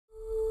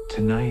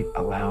Tonight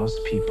allows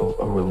people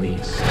a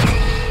release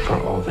for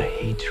all the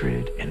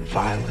hatred and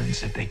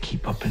violence that they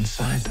keep up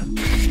inside them.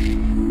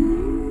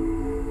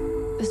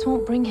 This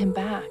won't bring him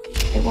back.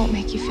 It won't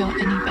make you feel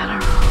any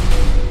better.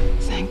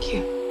 Thank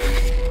you.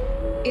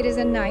 It is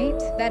a night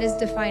that is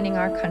defining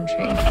our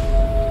country.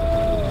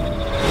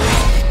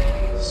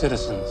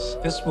 Citizens,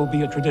 this will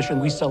be a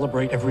tradition we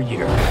celebrate every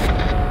year.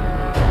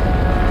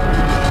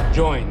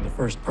 Join the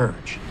first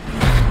Purge.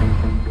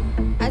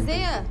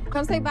 Isaiah,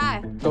 come say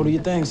bye. Go do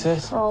your thing,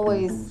 sis.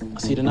 Always. I'll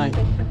see you tonight.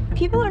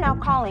 People are now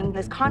calling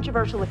this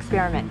controversial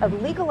experiment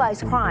of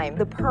legalized crime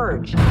the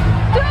Purge. Do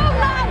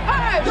not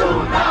purge! Do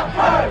not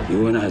purge!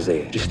 You and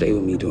Isaiah, just stay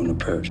with me during the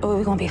purge. Oh,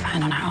 we're gonna be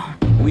fine on our own.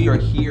 We are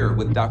here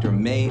with Dr.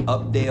 May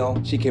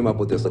Updale. She came up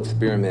with this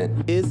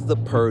experiment. Is the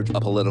purge a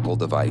political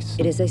device?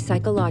 It is a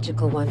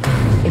psychological one.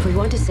 If we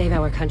want to save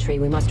our country,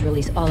 we must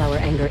release all our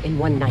anger in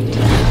one night.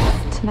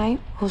 Tonight,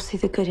 we'll see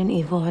the good and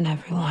evil in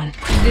everyone.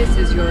 This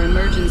is your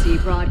emergency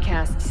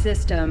broadcast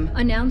system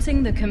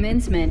announcing the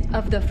commencement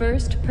of the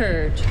first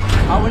purge.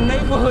 Our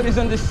neighborhood is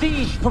under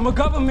siege from a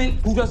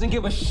government who doesn't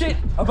give a shit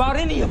about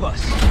any of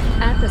us.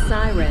 At the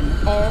siren,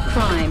 all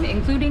crime,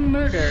 including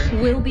murder,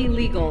 will be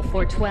legal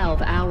for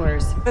 12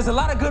 hours. There's a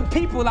lot of good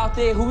people out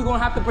there who we're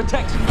gonna have to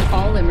protect.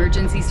 All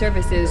emergency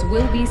services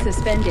will be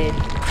suspended.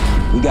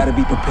 We gotta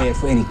be prepared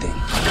for anything.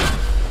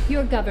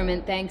 Your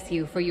government thanks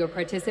you for your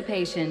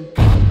participation.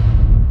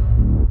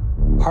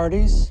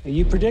 Parties,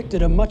 you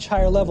predicted a much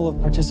higher level of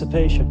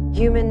participation.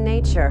 Human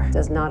nature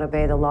does not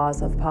obey the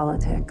laws of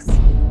politics.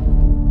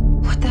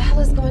 What the hell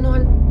is going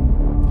on?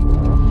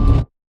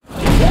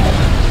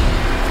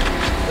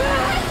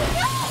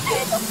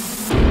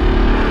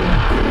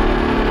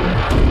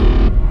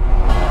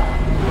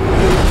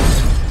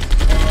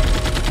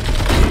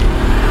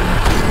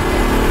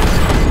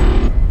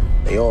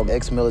 They all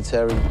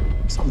ex-military.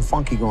 Something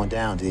funky going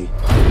down, D.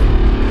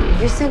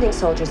 You're sending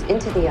soldiers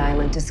into the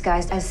island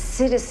disguised as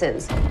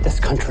citizens.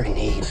 This country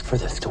needs for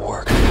this to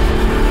work.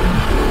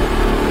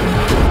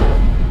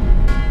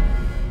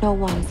 No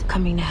one's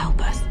coming to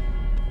help us.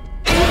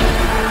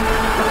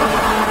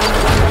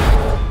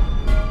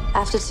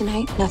 After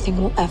tonight, nothing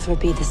will ever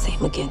be the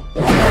same again.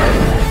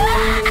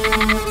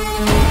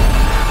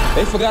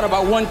 They forgot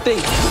about one thing.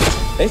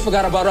 They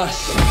forgot about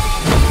us.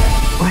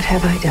 What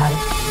have I done?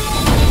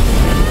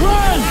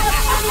 Run!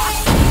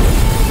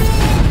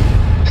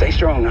 Stay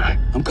strong now.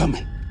 I'm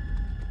coming.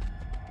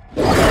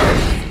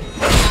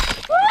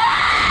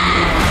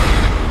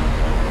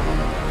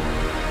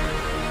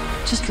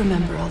 Just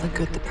remember all the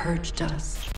good the Purge does.